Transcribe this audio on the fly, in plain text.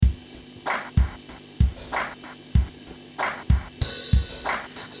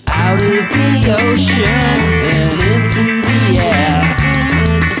the ocean and into the air,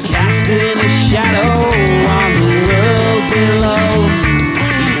 casting a shadow on the world below.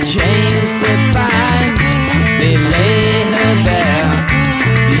 These chains that bind, they lay her bare.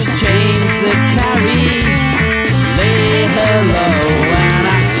 These chains that carry, lay her low. And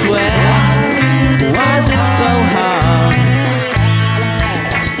I swear, why is it so hard?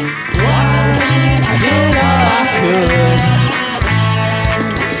 I did all I could.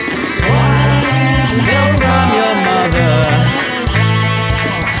 Help from your mother,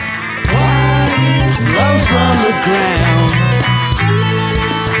 rose from the ground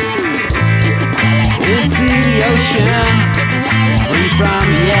into the ocean, free from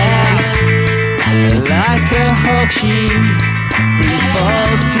the air. Like a hawk she free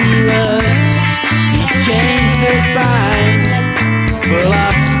falls to earth. These chains that bind, full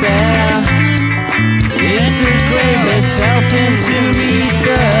of despair, integrate herself into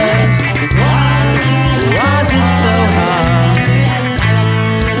rebirth. Why is it so hard?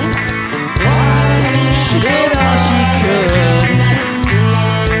 She did